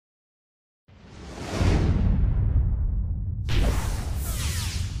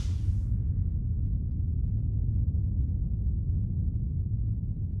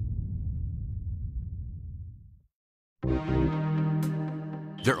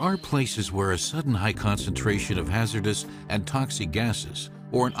There are places where a sudden high concentration of hazardous and toxic gases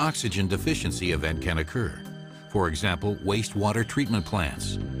or an oxygen deficiency event can occur. For example, wastewater treatment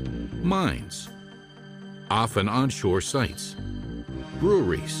plants, mines, off and onshore sites,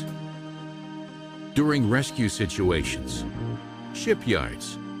 breweries, during rescue situations,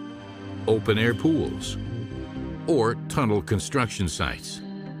 shipyards, open-air pools, or tunnel construction sites.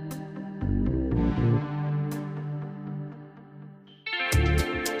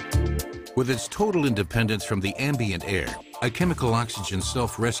 With its total independence from the ambient air, a chemical oxygen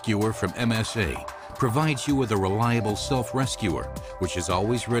self-rescuer from MSA provides you with a reliable self-rescuer, which is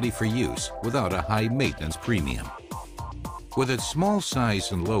always ready for use without a high maintenance premium. With its small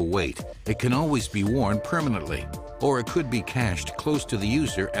size and low weight, it can always be worn permanently, or it could be cached close to the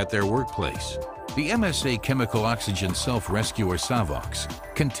user at their workplace. The MSA Chemical Oxygen Self-Rescuer SavOx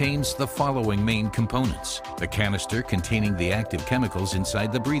contains the following main components: the canister containing the active chemicals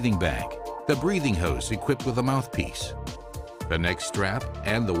inside the breathing bag, the breathing hose equipped with a mouthpiece, the neck strap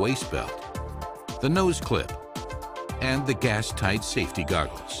and the waist belt, the nose clip, and the gas-tight safety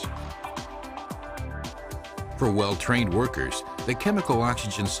goggles. For well-trained workers, the Chemical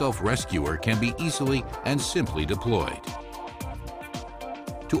Oxygen Self-Rescuer can be easily and simply deployed.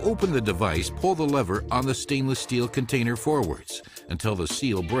 To open the device, pull the lever on the stainless steel container forwards until the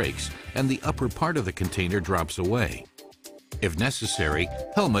seal breaks and the upper part of the container drops away. If necessary,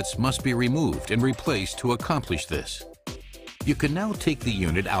 helmets must be removed and replaced to accomplish this. You can now take the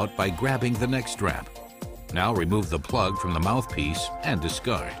unit out by grabbing the neck strap. Now remove the plug from the mouthpiece and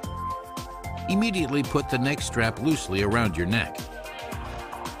discard. Immediately put the neck strap loosely around your neck.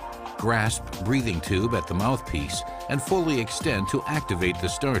 Grasp breathing tube at the mouthpiece and fully extend to activate the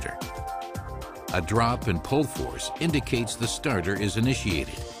starter. A drop and pull force indicates the starter is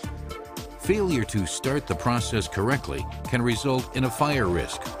initiated. Failure to start the process correctly can result in a fire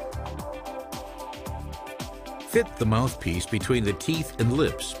risk. Fit the mouthpiece between the teeth and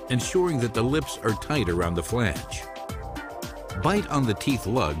lips, ensuring that the lips are tight around the flange. Bite on the teeth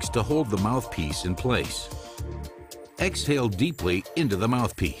lugs to hold the mouthpiece in place. Exhale deeply into the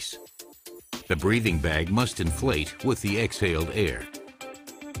mouthpiece. The breathing bag must inflate with the exhaled air.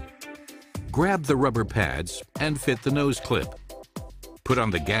 Grab the rubber pads and fit the nose clip. Put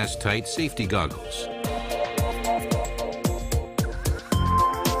on the gas-tight safety goggles.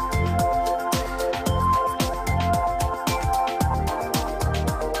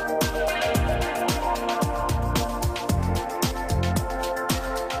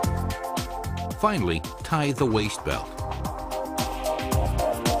 Finally, tie the waist belt.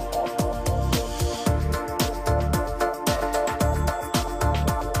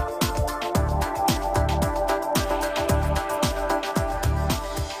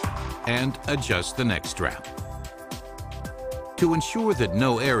 And adjust the neck strap. To ensure that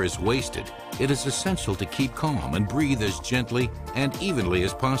no air is wasted, it is essential to keep calm and breathe as gently and evenly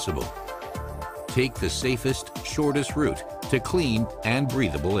as possible. Take the safest, shortest route to clean and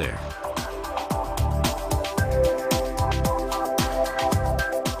breathable air.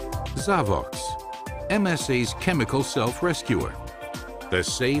 SavOx, MSA's chemical self-rescuer, the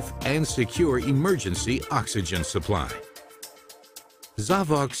safe and secure emergency oxygen supply.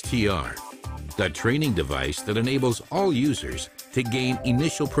 SavOx TR, the training device that enables all users to gain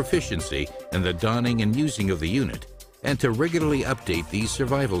initial proficiency in the donning and using of the unit and to regularly update these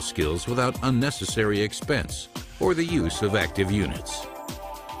survival skills without unnecessary expense or the use of active units.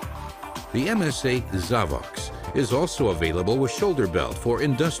 The MSA SavOx is also available with shoulder belt for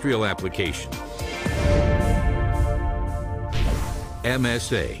industrial application.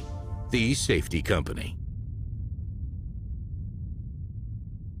 MSA, the safety company.